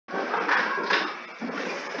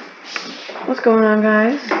What's going on,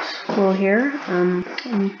 guys? It's Will here. I'm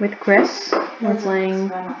with Chris. We're playing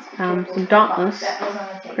some Dauntless.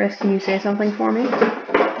 Chris, can you say something for me?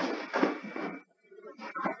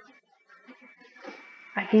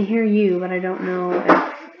 I can hear you, but I don't know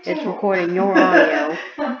if it's recording your audio.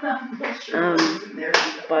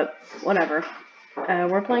 But whatever.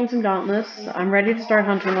 We're playing some Dauntless. I'm ready to start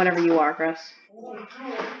hunting whenever you are, Chris.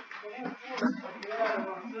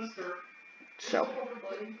 So.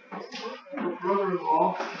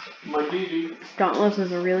 Dauntless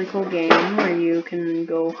is a really cool game where you can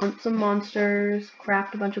go hunt some monsters,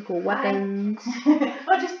 craft a bunch of cool weapons.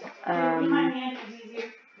 I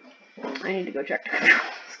need to go check the controls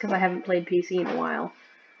because I haven't played PC in a while.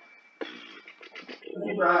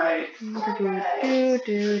 Right. Oh,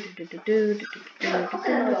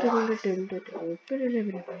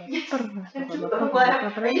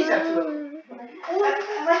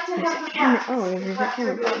 there's a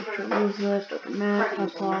camera. Use list, open map,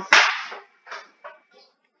 toss.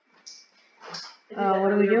 What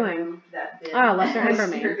are we doing? Oh, Lesser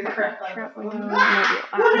Emberman.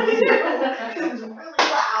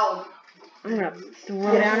 I'm gonna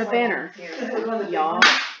throw down a banner. Y'all.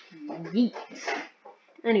 Yeet.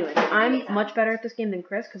 Anyway, I'm much better at this game than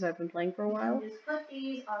Chris because I've been playing for a while.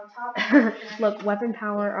 Look, weapon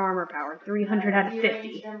power, armor power, 300 out of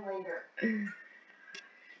 50.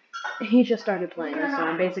 He just started playing, so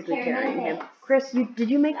I'm basically carrying him. Chris,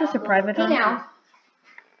 did you make this a private hunt? Now.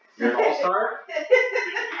 You're an all-star?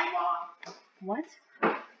 What?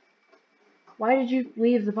 Why did you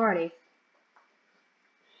leave the party?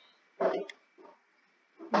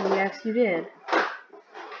 Yes, you did.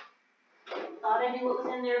 Thought I knew what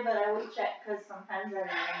was in there, but I always check because sometimes I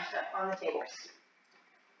remember stuff on the tables.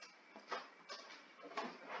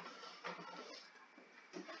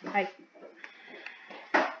 Hi.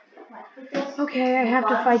 Okay, I have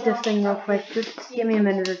to fight this thing real quick. Just give me a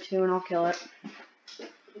minute or two and I'll kill it.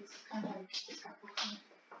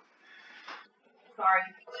 Sorry.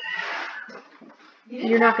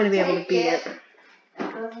 You're not going to be able to beat it.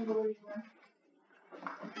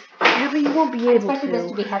 Yeah, but you won't be able to. I expected this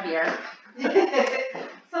to be heavier.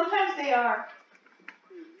 Sometimes they are.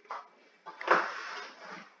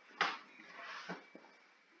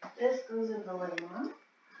 This goes in the lemon.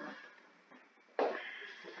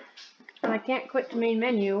 And I can't quit the main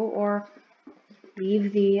menu or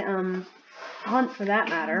leave the hunt for that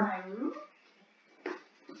matter.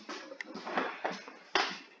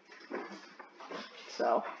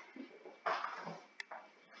 So.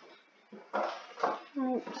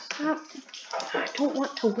 Oh, stop. I don't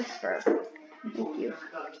want to whisper. Thank you.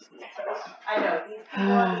 I know.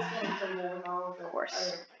 Of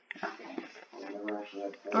course.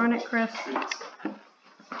 Darn it, Chris.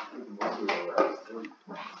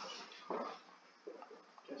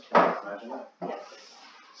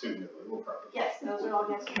 Yes, those are all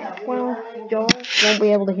guests. Well, y'all won't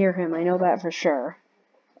be able to hear him. I know that for sure.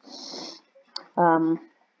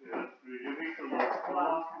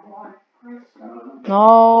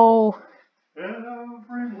 No.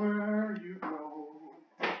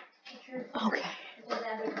 Okay.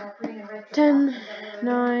 10,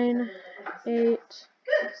 9, 8,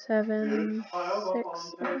 7,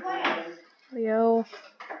 6. Yo.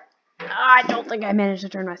 I don't think I managed to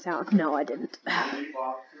turn my sound. No, I didn't.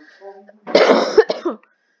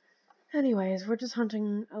 Anyways, we're just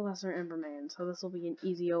hunting a Lesser Emberman, so this will be an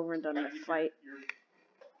easy over and done with fight.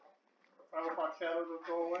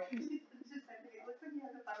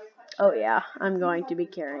 Oh yeah, I'm going to be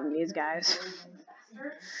carrying these guys.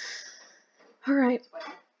 Alright,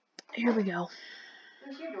 here we go.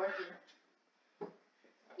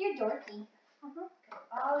 You're dorky.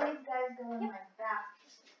 All these guys go in my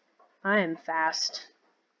fast. I am fast.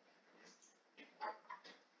 It's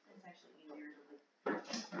actually easier to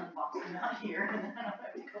unbox not here and then I don't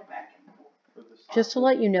have to go back and forth. Just to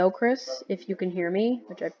let you know, Chris, if you can hear me,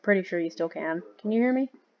 which I'm pretty sure you still can. Can you hear me?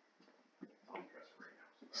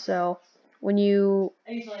 So, when you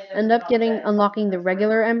end up unlocking the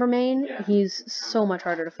regular Emberman, he's so much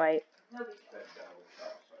harder to fight.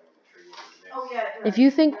 If you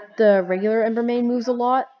think the regular Emberman moves a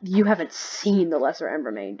lot, you haven't seen the Lesser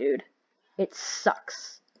Emberman, dude. It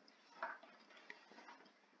sucks.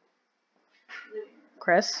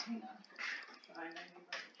 Chris?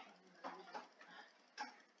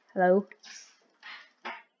 Hello?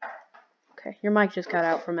 Okay, your mic just cut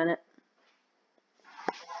out for a minute.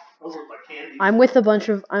 I'm with a bunch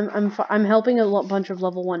of I'm helping a bunch of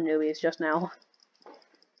level 1 newbies just now.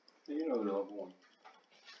 You know they're level 1.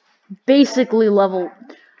 Basically level.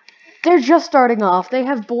 They're just starting off. They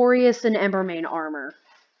have Boreas and Embermane armor.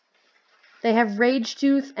 They have Rage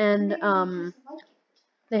Tooth and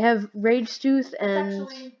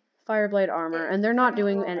Fireblade armor, and they're not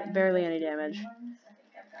doing barely any damage.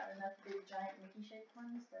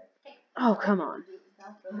 Oh, come on.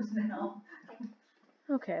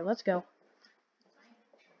 Okay, let's go.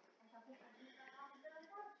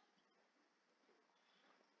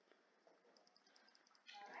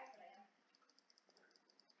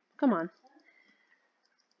 Come on.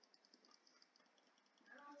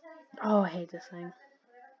 Oh, I hate this thing.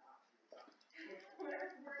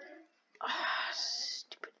 Ah,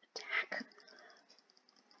 stupid attack.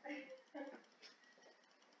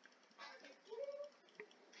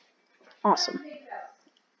 Awesome.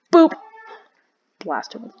 Boop!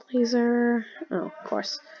 Blast it with laser. Oh, of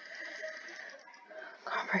course.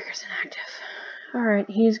 Guardbreaker's inactive. Alright,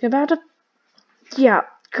 he's about to... Yeah,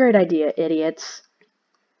 great idea, idiots.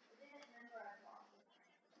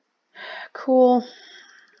 Cool.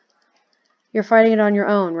 You're fighting it on your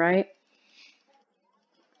own, right?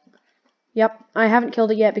 Yep, I haven't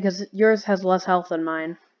killed it yet because yours has less health than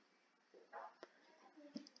mine.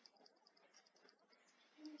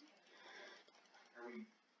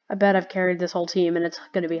 I bet I've carried this whole team and it's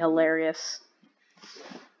going to be hilarious.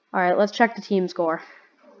 Alright, let's check the team score.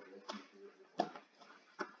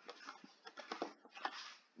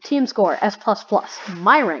 Team score, S++.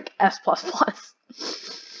 My rank, S++.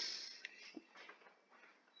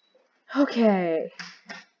 Okay.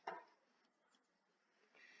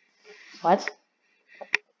 What?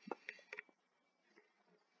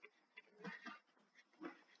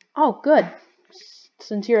 Oh, good.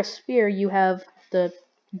 Since you're a spear, you have the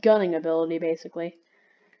gunning ability, basically.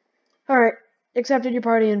 Alright, accepted your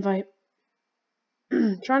party invite.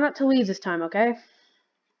 Try not to leave this time, okay?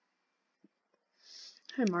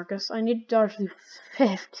 Hey, Marcus, I need to dodge through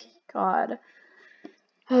 50. God.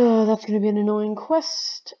 Oh, that's going to be an annoying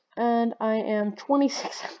quest. And I am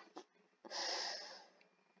 26.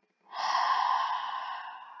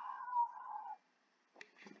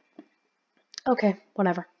 Okay,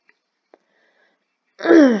 whatever.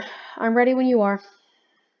 I'm ready when you are.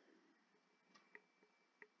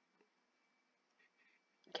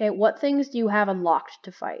 Okay, what things do you have unlocked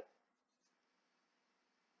to fight?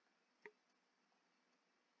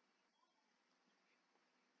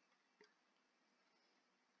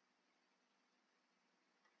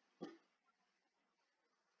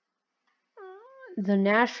 The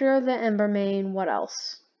Nashor, the Embermane, what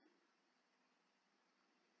else?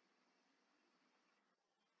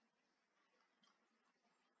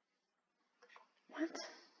 What?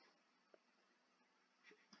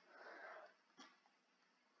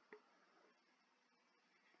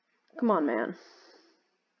 Come on, man.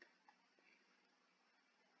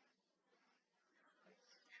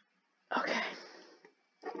 Okay.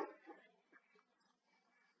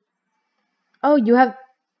 Oh, you have...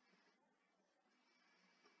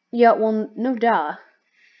 Yeah, well, no duh.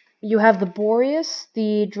 You have the Boreas,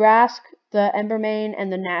 the Drask, the Embermane,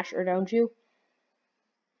 and the Nashor, don't you?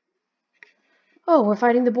 Oh, we're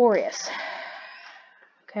fighting the Boreas.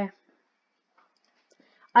 Okay.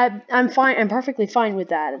 I'm fine. I'm perfectly fine with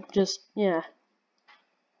that. Just, yeah.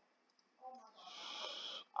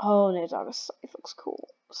 Oh, Nazoga Scythe looks cool.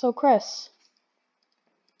 So, Chris,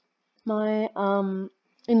 my,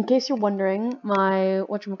 in case you're wondering, my,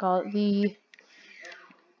 whatchamacallit, the,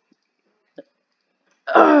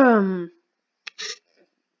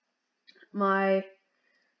 my,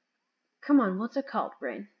 come on, what's it called,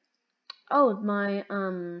 brain? Oh, my,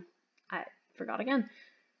 I forgot again.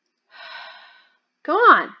 Come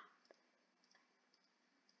on!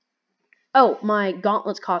 Oh, my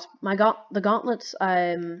gauntlets cost, the gauntlets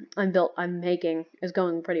I'm making is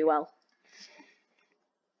going pretty well.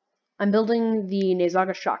 I'm building the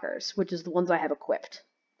Nazaga Shockers, which is the ones I have equipped.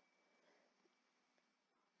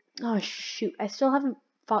 Oh, shoot. I still haven't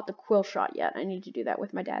fought the Quill Shot yet. I need to do that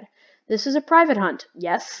with my dad. This is a private hunt.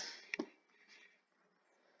 Yes.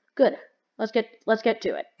 Good. Let's get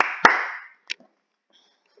to it.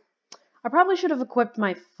 I probably should have equipped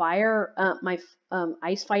my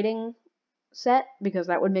ice fighting set, because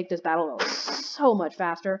that would make this battle go so much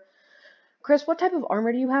faster. Chris, what type of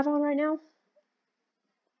armor do you have on right now?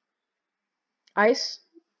 Ice?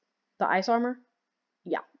 The ice armor?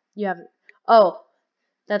 Yeah. You have... Oh,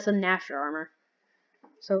 that's a Nashor armor.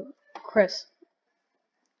 So, Chris.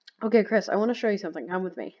 Okay, Chris, I want to show you something. Come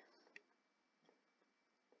with me.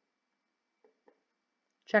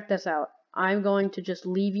 Check this out. I'm going to just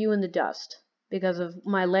leave you in the dust because of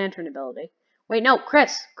my lantern ability. Wait, no,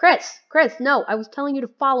 Chris, no, I was telling you to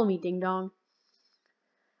follow me, ding dong.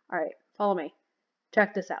 Alright, follow me.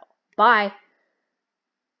 Check this out. Bye.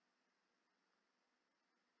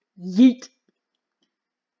 Yeet.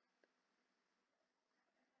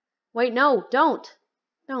 Wait, no, don't.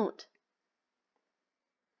 Don't.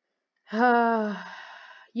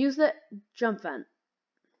 Use the jump vent.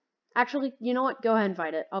 Actually, you know what? Go ahead and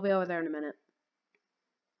fight it. I'll be over there in a minute.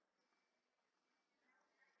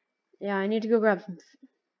 Yeah, I need to go grab some...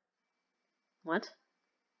 What?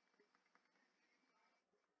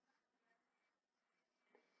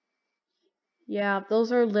 Yeah,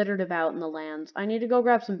 those are littered about in the lands. I need to go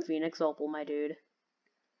grab some phoenix opal, my dude.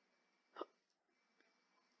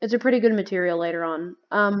 It's a pretty good material later on.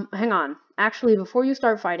 Hang on. Actually, before you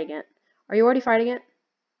start fighting it... Are you already fighting it?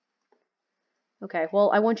 Okay, well,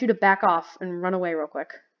 I want you to back off and run away real quick.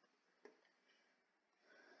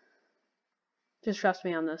 Just trust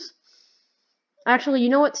me on this. Actually, you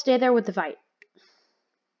know what? Stay there with the fight.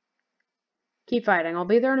 Keep fighting. I'll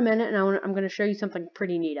be there in a minute, and I'm going to show you something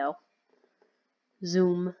pretty neato.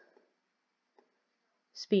 Zoom.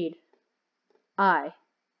 Speed. I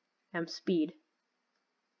am speed.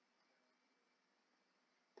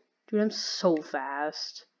 Dude, I'm so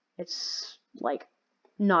fast. It's, like,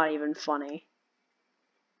 not even funny.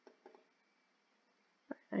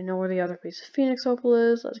 I know where the other piece of phoenix opal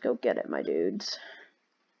is. Let's go get it, my dudes.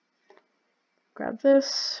 Grab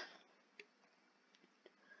this.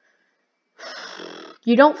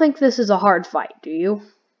 You don't think this is a hard fight, do you?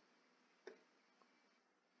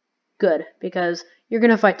 Good, because you're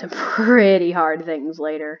gonna fight some pretty hard things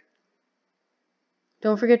later.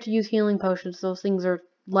 Don't forget to use healing potions. Those things are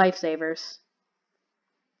lifesavers.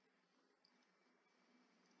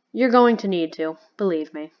 You're going to need to,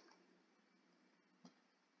 believe me.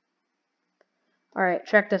 Alright,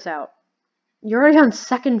 check this out. You're already on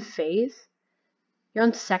second phase? You're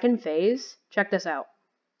on second phase? Check this out.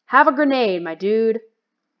 Have a grenade, my dude.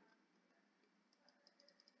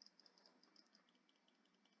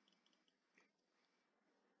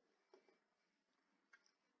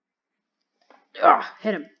 Ugh,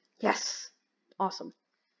 hit him. Yes. Awesome.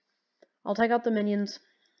 I'll take out the minions.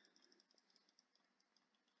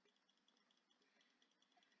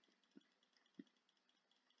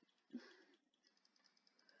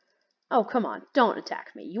 Oh, come on. Don't attack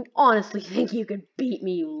me. You honestly think you could beat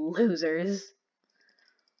me, you losers.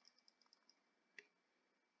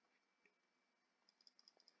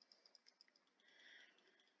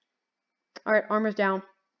 Alright, armor's down.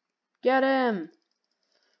 Get him!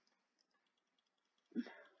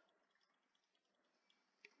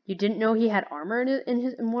 You didn't know he had armor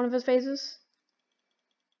in one of his phases?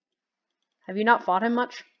 Have you not fought him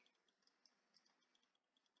much?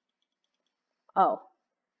 Oh.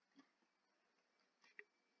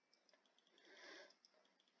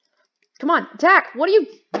 Come on, attack! What are you...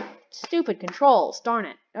 Stupid controls, darn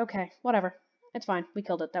it. Okay, whatever. It's fine, we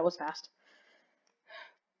killed it, that was fast.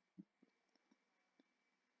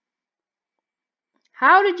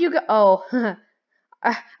 How did you go... Oh,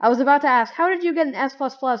 I was about to ask, how did you get an S++?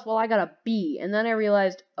 Well, I got a B, and then I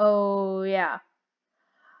realized, oh, yeah.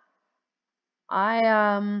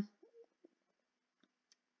 I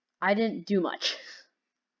didn't do much.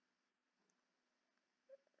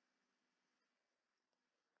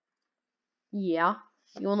 Yeah.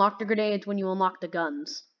 You unlock the grenades when you unlock the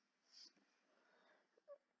guns.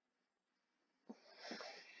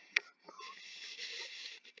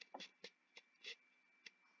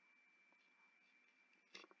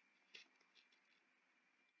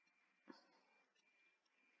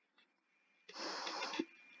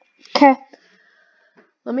 Okay.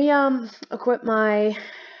 Let me, equip my,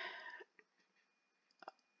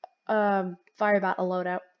 fire battle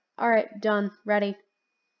loadout. Alright, done. Ready.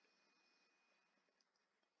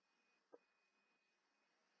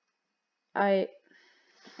 Right,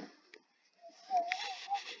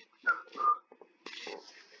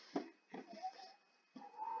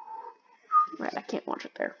 I can't launch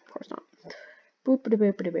it there. Of course not.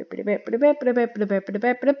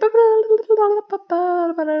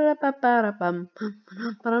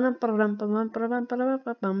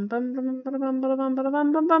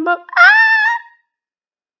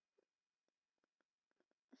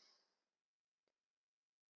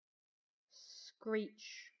 Screech.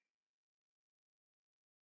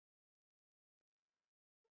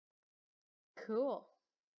 Cool.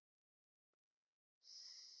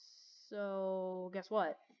 So, guess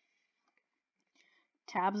what?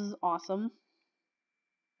 Tabs is awesome.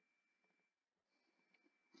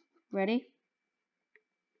 Ready?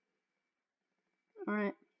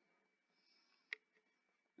 Alright.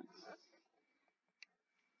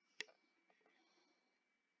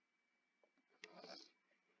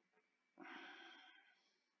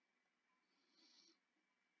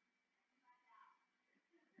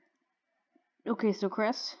 Okay, so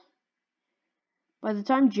Chris, By the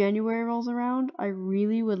time January rolls around, I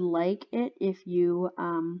really would like it if you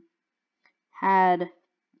had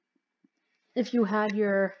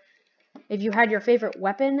your favorite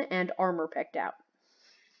weapon and armor picked out.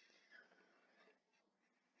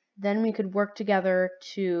 Then we could work together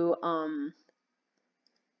to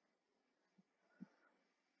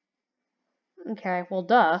okay, well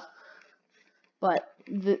duh. But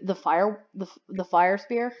the fire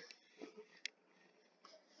spear.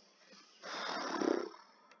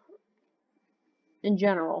 In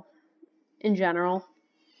general.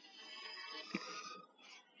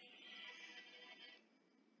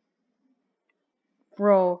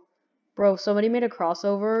 Bro, somebody made a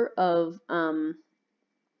crossover of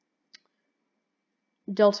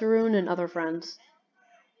Deltarune and other friends.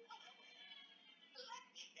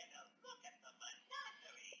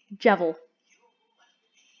 Jevil.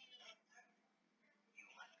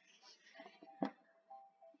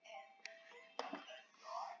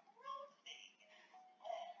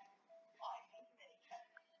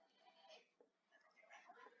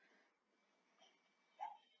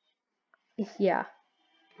 Yeah.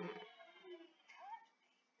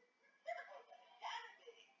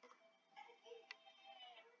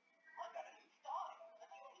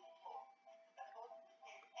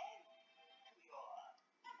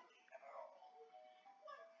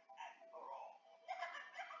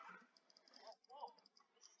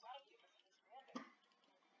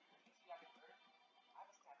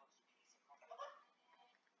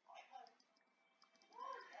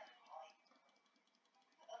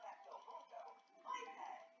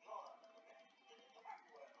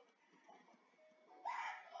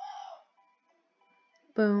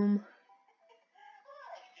 Boom.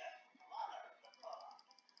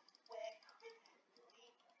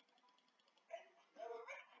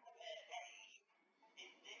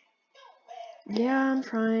 Yeah, I'm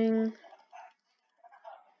trying.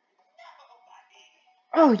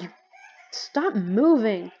 Oh, you stop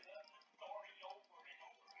moving.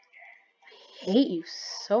 I hate you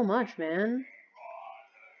so much, man.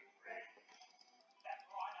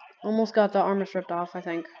 Almost got the armor stripped off, I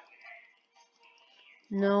think.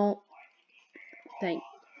 No. Thank.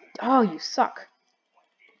 Oh, you suck.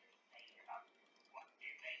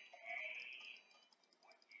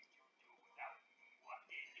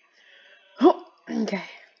 Oh, okay.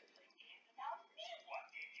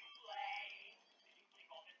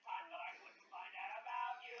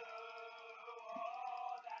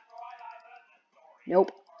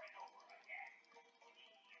 Nope.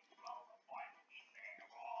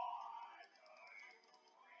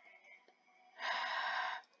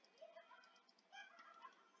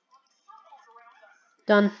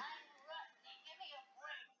 Done.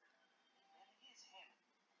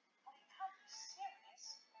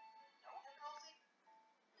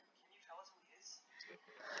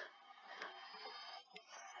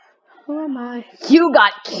 Who am I? You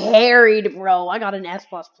got carried, bro. I got an S++.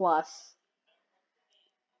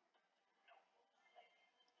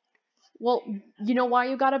 Well, you know why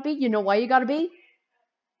you got a B? You know why you got a B?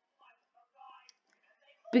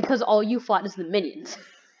 Because all you fought is the minions.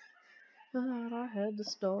 I heard the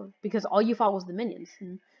story. Because all you fought was the minions.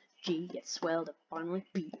 And G gets swelled up finally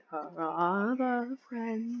beat her other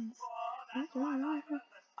friends.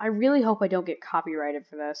 I really hope I don't get copyrighted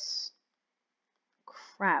for this.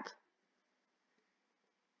 Crap.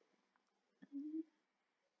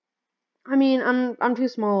 I mean, I'm too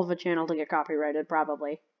small of a channel to get copyrighted,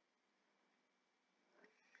 probably.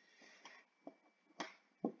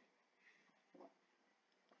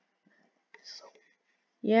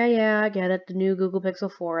 Yeah, I get it. The new Google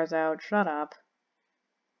Pixel 4 is out. Shut up.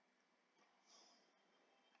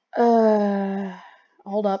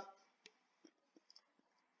 Hold up.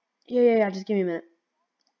 Yeah, just give me a minute.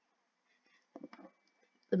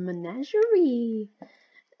 The menagerie.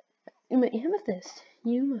 My amethyst.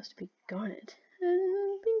 You must be garnet.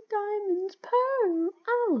 And pink diamonds, pearl.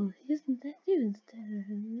 Oh, isn't that you instead?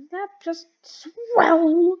 Is that just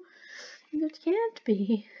swell? It can't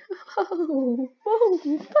be. Oh,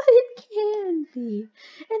 but it can be.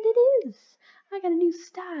 And it is. I got a new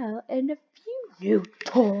style and a few new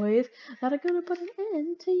toys that are gonna put an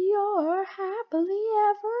end to your happily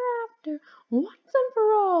ever after once and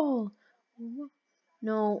for all.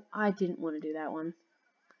 No, I didn't want to do that one.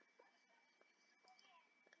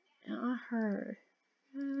 I heard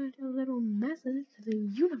a little message to the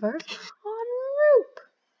universe en route.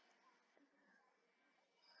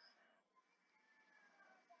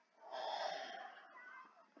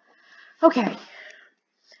 Okay.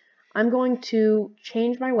 I'm going to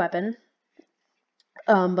change my weapon,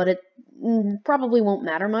 but it probably won't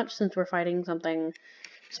matter much since we're fighting something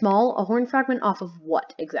Small, a horn fragment off of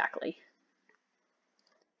what exactly?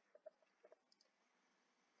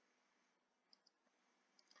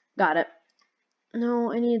 Got it.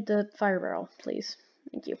 No, I need the fire barrel, please.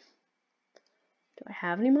 Thank you. Do I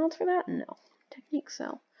have any mods for that? No. Technique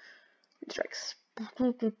cell. Strikes.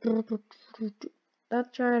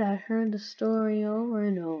 That's right, I heard the story over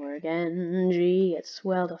and over again. Gee, it's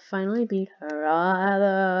swell to finally beat her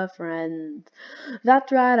other friends.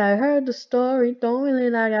 That's right, I heard the story, don't really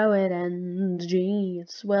like how it ends. Gee,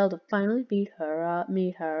 it's swell to finally meet her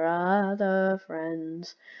other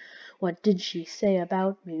friends. What did she say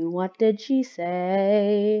about me? What did she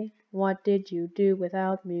say? What did you do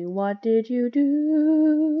without me? What did you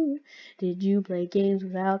do? Did you play games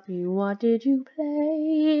without me? What did you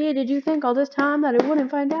play? Did you think all this time that I wouldn't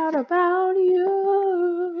find out about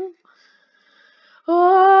you?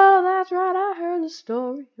 Oh, that's right, I heard the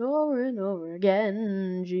story over and over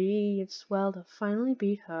again. Gee, it's swell to finally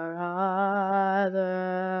beat her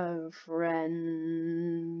other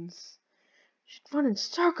friends. She'd run in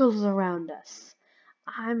circles around us.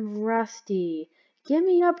 I'm rusty. Give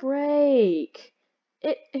me a break.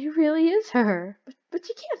 It really is her. But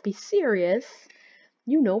you can't be serious.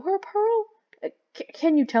 You know her, Pearl?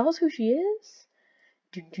 Can you tell us who she is?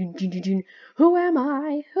 Who am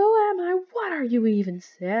I? Who am I? What are you even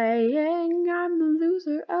saying? I'm the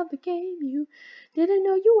loser of the game. You didn't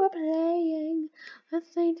know you were playing.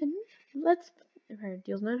 Let's.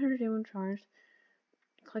 Deals 900 damage charge.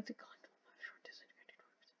 Collect the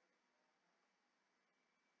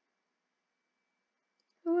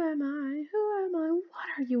Who am I? Who am I? What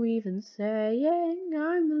are you even saying?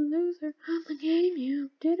 I'm the loser of the game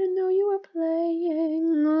you didn't know you were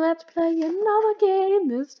playing. Let's play another game.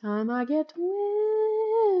 This time I get to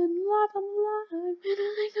win. Life on the line.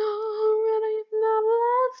 Winning already. Now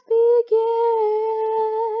let's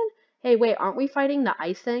begin. Hey, wait, aren't we fighting the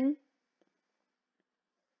ice thing?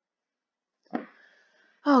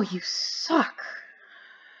 Oh, you suck.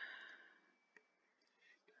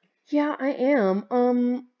 Yeah, I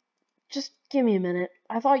am. Just give me a minute.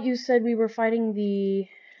 I thought you said we were fighting the...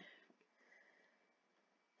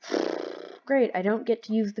 Great, I don't get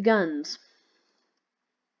to use the guns.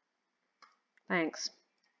 Thanks.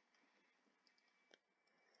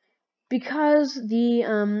 Because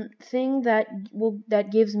the thing that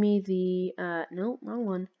gives me the no, wrong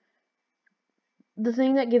one. The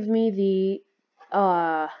thing that gives me the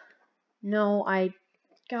no,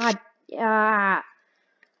 God, yeah.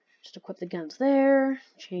 Just equip the guns there.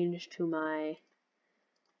 Change to my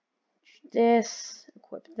this.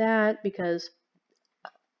 Equip that because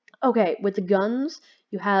okay, with the guns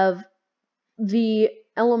you have the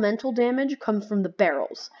elemental damage comes from the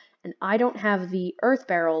barrels, and I don't have the earth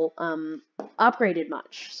barrel upgraded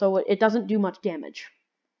much, so it doesn't do much damage.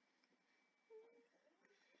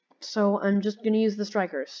 So I'm just gonna use the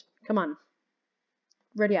strikers. Come on.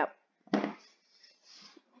 Ready up.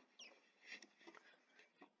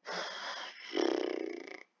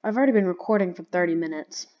 I've already been recording for 30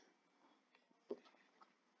 minutes.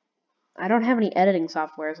 I don't have any editing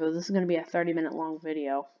software, so this is gonna be a 30-minute long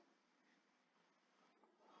video.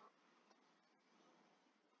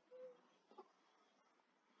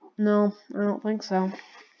 No, I don't think so.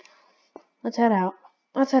 Let's head out.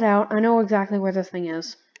 Let's head out. I know exactly where this thing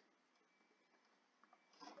is.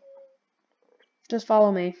 Just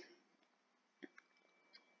follow me.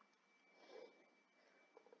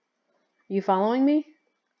 You following me?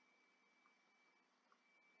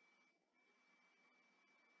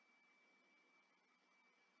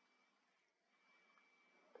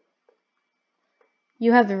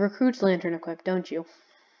 You have the recruit's lantern equipped, don't you?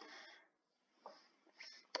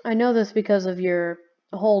 I know this because of your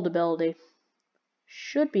hold ability.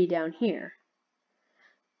 Should be down here.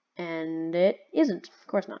 And it isn't. Of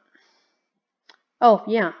course not. Oh,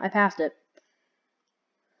 yeah, I passed it.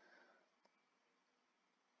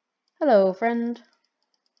 Hello, friend.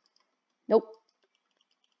 Nope.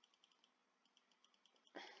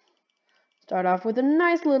 Start off with a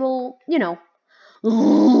nice little,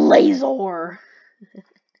 laser.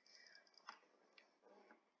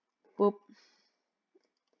 Whoop.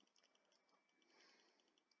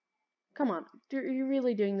 Come on. Are you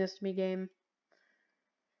really doing this to me, game?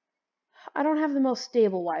 I don't have the most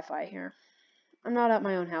stable Wi-Fi here. I'm not at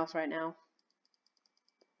my own house right now.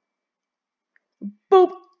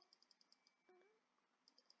 Boop!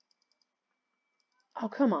 Oh,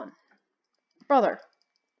 come on. Brother.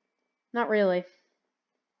 Not really.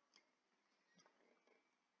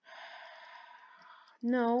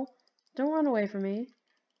 No. Don't run away from me.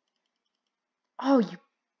 Oh, you...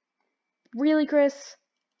 Really, Chris?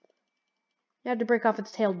 You had to break off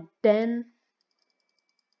its tail then?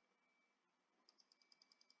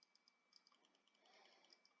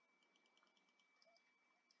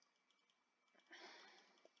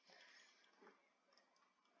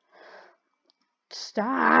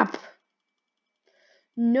 Stop!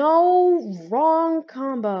 No, wrong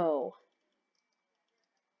combo.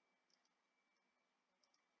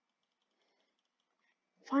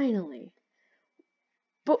 Finally.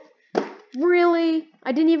 But, really?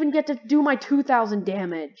 I didn't even get to do my 2,000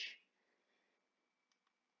 damage.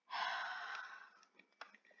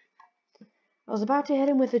 I was about to hit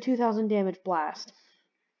him with a 2,000 damage blast.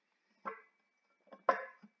 Are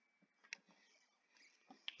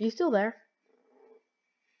you still there?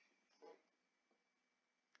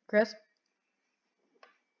 Chris?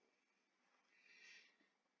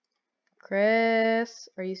 Chris,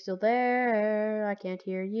 are you still there? I can't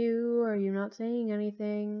hear you. Are you not saying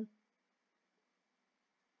anything?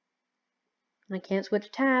 I can't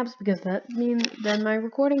switch tabs because that means then my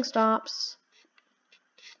recording stops.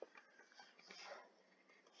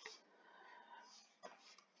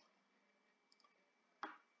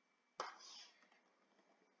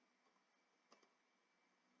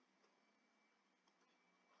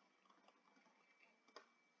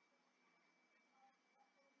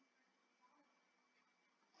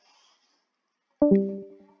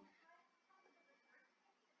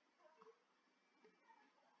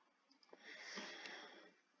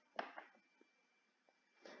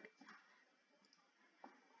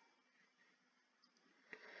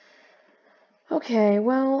 Okay,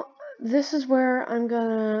 well, this is where I'm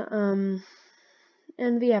gonna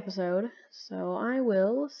end the episode. So I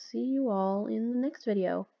will see you all in the next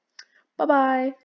video. Bye-bye!